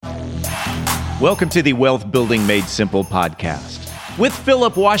Welcome to the Wealth Building Made Simple podcast with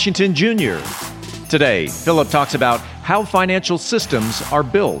Philip Washington Jr. Today, Philip talks about how financial systems are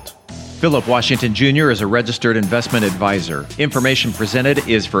built. Philip Washington Jr. is a registered investment advisor. Information presented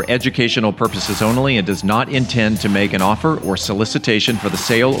is for educational purposes only and does not intend to make an offer or solicitation for the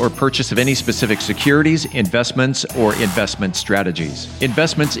sale or purchase of any specific securities, investments, or investment strategies.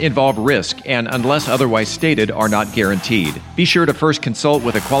 Investments involve risk and, unless otherwise stated, are not guaranteed. Be sure to first consult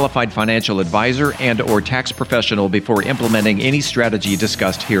with a qualified financial advisor and/or tax professional before implementing any strategy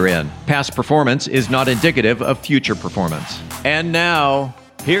discussed herein. Past performance is not indicative of future performance. And now,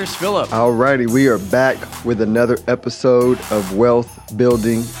 here's Philip. Alrighty, we are back with another episode of Wealth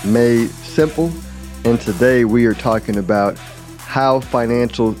Building Made Simple. And today we are talking about how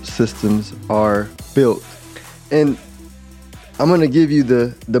financial systems are built. And I'm going to give you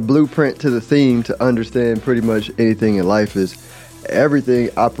the blueprint to the theme to understand pretty much anything in life is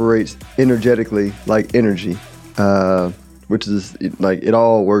everything operates energetically like energy, which is like it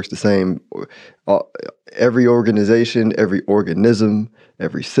all works the same. Every organization, every organism,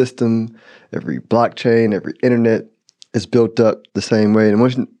 every system, every blockchain, every internet is built up the same way. And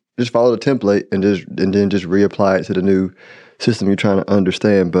once you just follow the template and then just reapply it to the new system you're trying to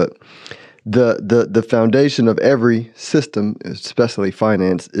understand. But the foundation of every system, especially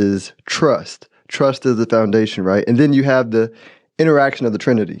finance, is trust. Trust is the foundation, right? And then you have the interaction of the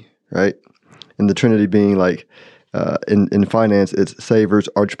Trinity, right? And the Trinity being like, in finance, it's savers,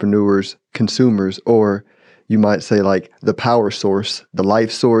 entrepreneurs, consumers, or you might say like the power source, the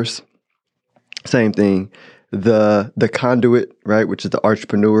life source. Same thing. The conduit, right, which is the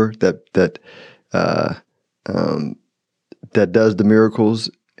entrepreneur that does the miracles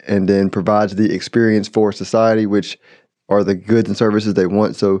and then provides the experience for society, which are the goods and services they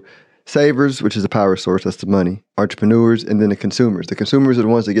want. So savers, which is the power source, that's the money. Entrepreneurs, and then the consumers. The consumers are the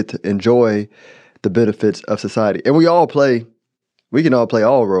ones that get to enjoy the benefits of society. And we can all play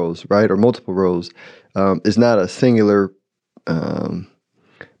all roles, right? Or multiple roles. It's not a singular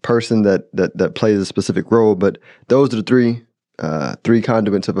person that plays a specific role, but those are the three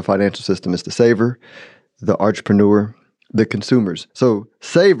conduits of a financial system. It's the saver, the entrepreneur, the consumers. So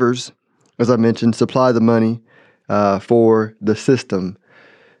savers, as I mentioned, supply the money for the system.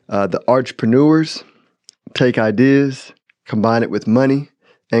 The entrepreneurs take ideas, combine it with money,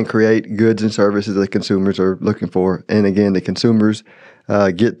 and create goods and services that consumers are looking for. And again, the consumers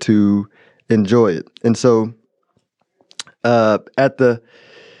get to enjoy it. And so at the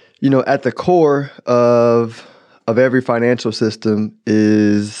core of every financial system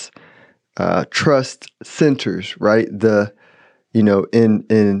is trust centers, right?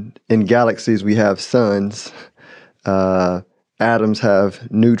 In galaxies we have suns, atoms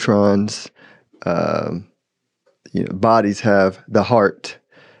have neutrons, bodies have the heart,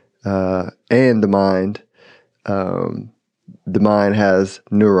 and the mind. The mind has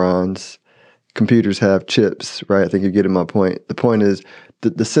neurons. Computers have chips, right? I think you're getting my point. The point is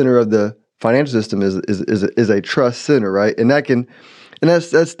the center of the financial system is a trust center, right? And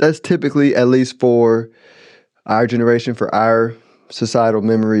that's typically, at least for our generation, for our societal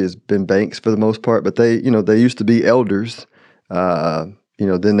memory, has been banks for the most part. But they used to be elders. Then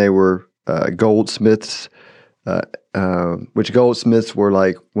they were goldsmiths. Which goldsmiths were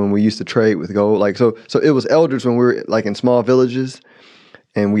like when we used to trade with gold. Like so it was elders when we were like in small villages,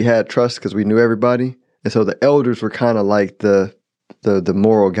 and we had trust because we knew everybody. And so the elders were kind of like the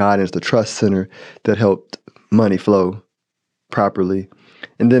moral guidance, the trust center that helped money flow properly.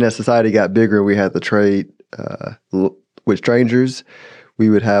 And then as society got bigger, we had the trade with strangers. We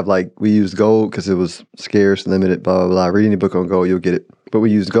would have we used gold because it was scarce, limited, blah, blah, blah. Read any book on gold, you'll get it. But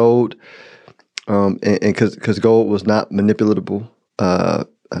we used gold. And because gold was not manipulatable,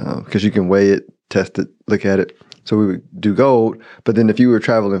 because you can weigh it, test it, look at it. So we would do gold. But then if you were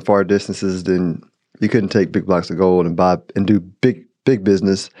traveling far distances, then you couldn't take big blocks of gold and buy and do big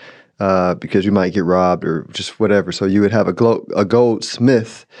business because you might get robbed or just whatever. So you would have a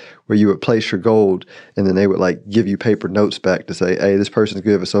goldsmith where you would place your gold, and then they would give you paper notes back to say, hey, this person's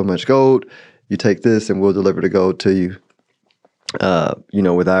give us so much gold. You take this and we'll deliver the gold to you.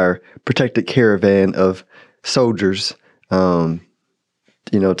 With our protected caravan of soldiers, to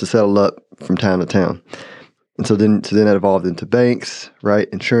settle up from town to town. And so then that evolved into banks, right?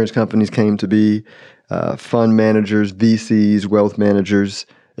 Insurance companies came to be, fund managers, VCs, wealth managers,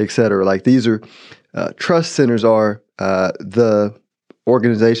 et cetera. Like these are, trust centers are the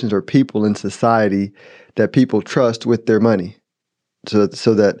organizations or people in society that people trust with their money. So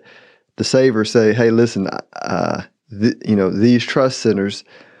that the savers say, hey, listen, these trust centers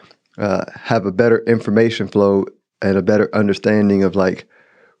have a better information flow and a better understanding of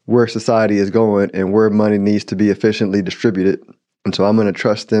where society is going and where money needs to be efficiently distributed. And so I'm going to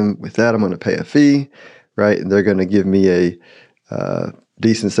trust them with that. I'm going to pay a fee, right? And they're going to give me a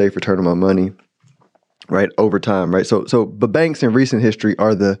decent, safe return on my money, right, over time, right? But banks in recent history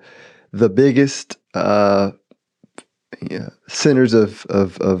are the biggest centers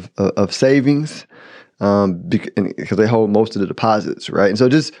of savings, because they hold most of the deposits, right? And so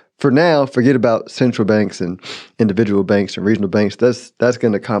just for now, forget about central banks and individual banks and regional banks. That's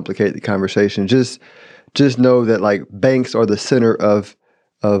going to complicate the conversation. Just know that like banks are the center of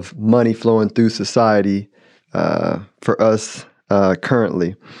money flowing through society for us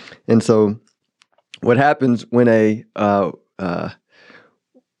currently. And so what happens when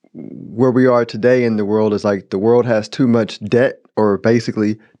where we are today in the world is like the world has too much debt, or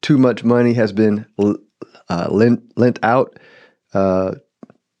basically too much money has been lent out. And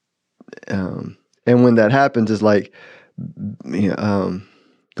when that happens, is like going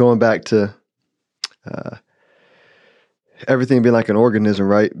back to everything being like an organism,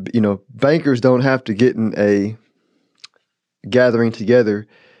 right? Bankers don't have to get in a gathering together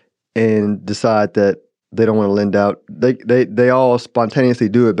and decide that they don't want to lend out. They all spontaneously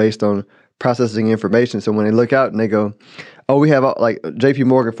do it based on processing information. So when they look out and they go, oh, we have like JP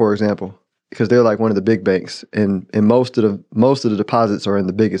Morgan, for example, because they're like one of the big banks, and most of the deposits are in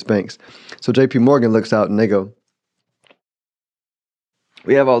the biggest banks. So JP Morgan looks out and they go,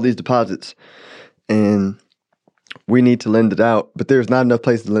 we have all these deposits and we need to lend it out, but there's not enough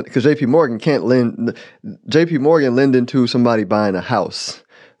place to lend, because JP Morgan can't lend. JP Morgan lending to somebody buying a house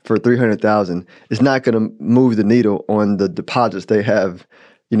for $300,000 is not going to move the needle on the deposits they have,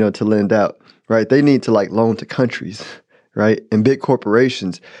 to lend out, right? They need to like loan to countries, right? And big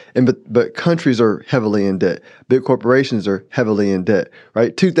corporations, but countries are heavily in debt. Big corporations are heavily in debt,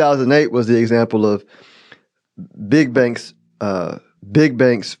 right? 2008 was the example of big banks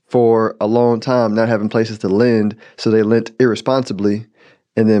for a long time not having places to lend, so they lent irresponsibly,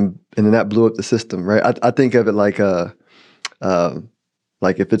 and then that blew up the system, right? I think of it like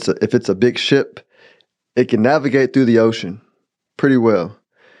like if it's a big ship, it can navigate through the ocean pretty well,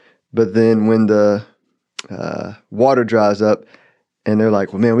 but then when the water dries up, and they're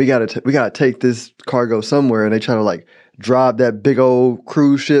like, well, man, we gotta take this cargo somewhere, and they try to like drive that big old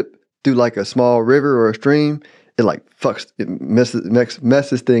cruise ship through like a small river or a stream. It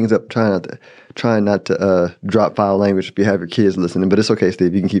messes things up. Trying not to drop foul language if you have your kids listening, but it's okay,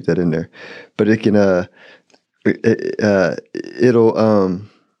 Steve. You can keep that in there. But it can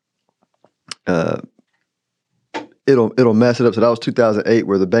it'll mess it up. So that was 2008,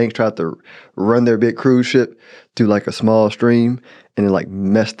 where the bank tried to run their big cruise ship through like a small stream, and it like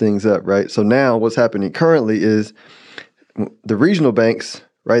messed things up, right? So now what's happening currently is the regional banks,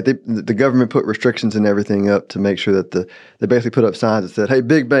 right? The government put restrictions and everything up to make sure that they basically put up signs that said, "Hey,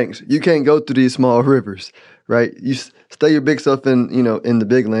 big banks, you can't go through these small rivers, right? You stay your big stuff in the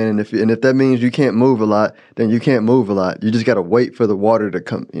big land, and if that means you can't move a lot, then you can't move a lot. You just got to wait for the water to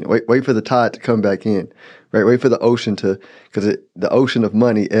come, wait for the tide to come back in, right? Wait for the ocean because the ocean of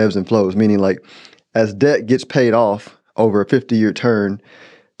money ebbs and flows, meaning like as debt gets paid off over a 50-year term,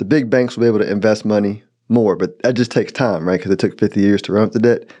 the big banks will be able to invest money more, but that just takes time, right? Because it took 50 years to run up the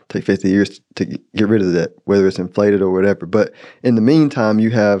debt, take 50 years to get rid of the debt, whether it's inflated or whatever. But in the meantime,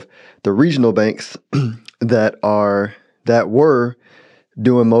 you have the regional banks that were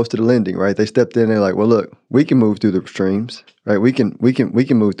doing most of the lending, right? They stepped in. They're like, well, look, we can move through the streams, right? We can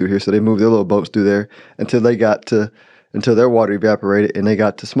move through here. So they moved their little boats through there until their water evaporated and they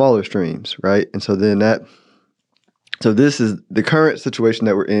got to smaller streams, right? And so this is the current situation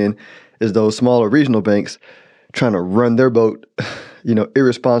that we're in, is those smaller regional banks trying to run their boat,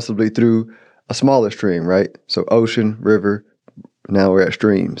 irresponsibly through a smaller stream, right? So ocean, river, now we're at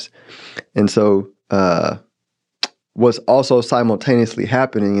streams. And so what's also simultaneously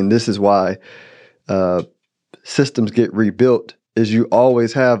happening, and this is why systems get rebuilt, is you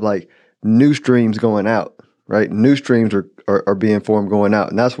always have like new streams going out, right? New streams are being formed going out.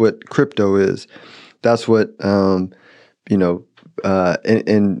 And that's what crypto is. That's what, and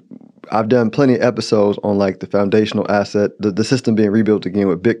I've done plenty of episodes on like the foundational asset, the system being rebuilt again,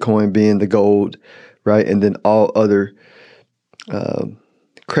 with Bitcoin being the gold, right? And then all other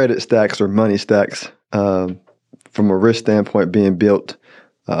credit stacks or money stacks from a risk standpoint being built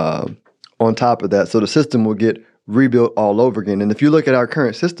on top of that. So the system will get rebuilt all over again. And if you look at our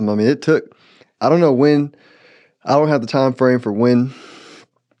current system, I mean, it took, I don't have the time frame for when,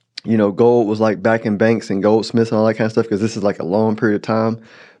 gold was like back in banks and goldsmiths and all that kind of stuff, because this is like a long period of time.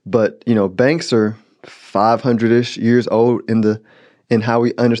 But, banks are 500-ish years old in how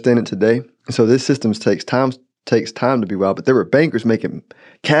we understand it today. So this system takes time takes time to be wild, but there were bankers making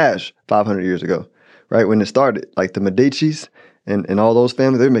cash 500 years ago, right? When it started, like the Medicis and all those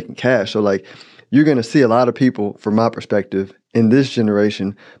families, they're making cash. So like you're going to see a lot of people, from my perspective, in this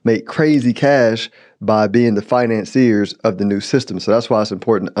generation make crazy cash by being the financiers of the new system. So that's why it's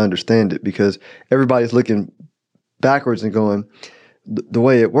important to understand it, because everybody's looking backwards and going, the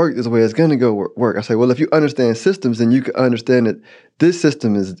way it worked is the way it's going to go work. I say, well, if you understand systems, then you can understand that this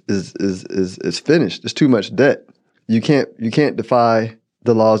system is finished. There's too much debt. You can't defy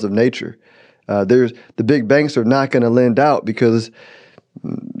the laws of nature. The big banks are not going to lend out because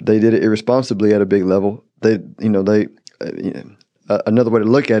they did it irresponsibly at a big level. Another way to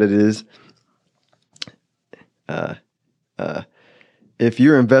look at it is, if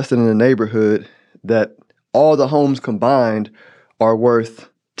you're invested in a neighborhood that all the homes combined are worth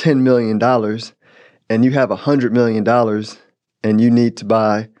 $10 million and you have $100 million and you need to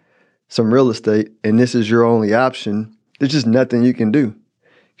buy some real estate and this is your only option, there's just nothing you can do.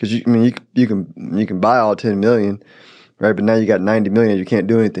 Because you can buy all 10 million, right? But now you got 90 million you can't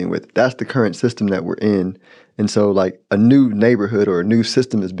do anything with. That's the current system that we're in. And so like a new neighborhood or a new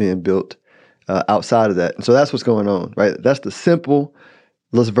system is being built outside of that. And so that's what's going on, right? That's the simplest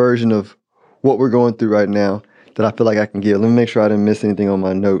version of what we're going through right now that I feel like I can give. Let me make sure I didn't miss anything on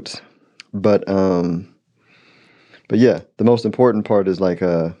my notes. But yeah, the most important part is like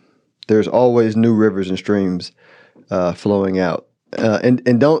there's always new rivers and streams flowing out.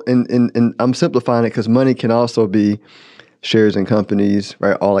 And I'm simplifying it because money can also be shares in companies,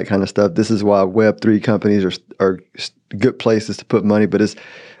 right? All that kind of stuff. This is why Web3 companies are good places to put money, but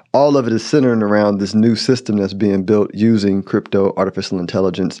all of it is centering around this new system that's being built using crypto, artificial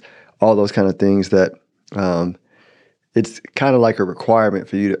intelligence, all those kind of things that it's kind of like a requirement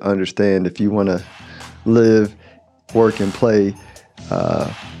for you to understand if you want to live, work, and play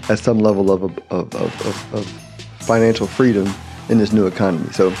at some level of financial freedom in this new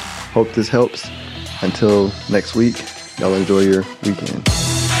economy. So hope this helps. Until next week, y'all enjoy your weekend.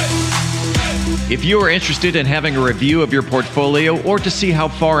 If you are interested in having a review of your portfolio or to see how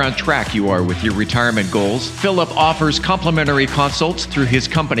far on track you are with your retirement goals, Philip offers complimentary consults through his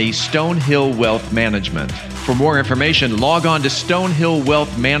company, Stonehill Wealth Management. For more information, log on to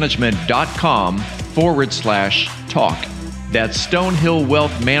stonehillwealthmanagement.com/talk. That's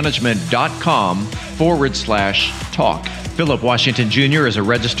stonehillwealthmanagement.com/talk. Philip Washington Jr. is a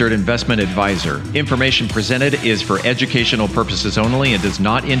registered investment advisor. Information presented is for educational purposes only and does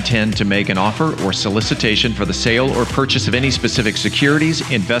not intend to make an offer or solicitation for the sale or purchase of any specific securities,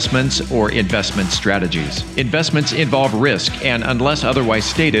 investments, or investment strategies. Investments involve risk and, unless otherwise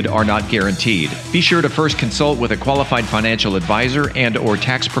stated, are not guaranteed. Be sure to first consult with a qualified financial advisor and/or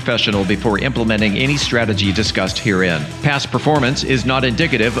tax professional before implementing any strategy discussed herein. Past performance is not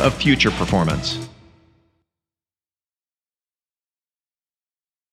indicative of future performance.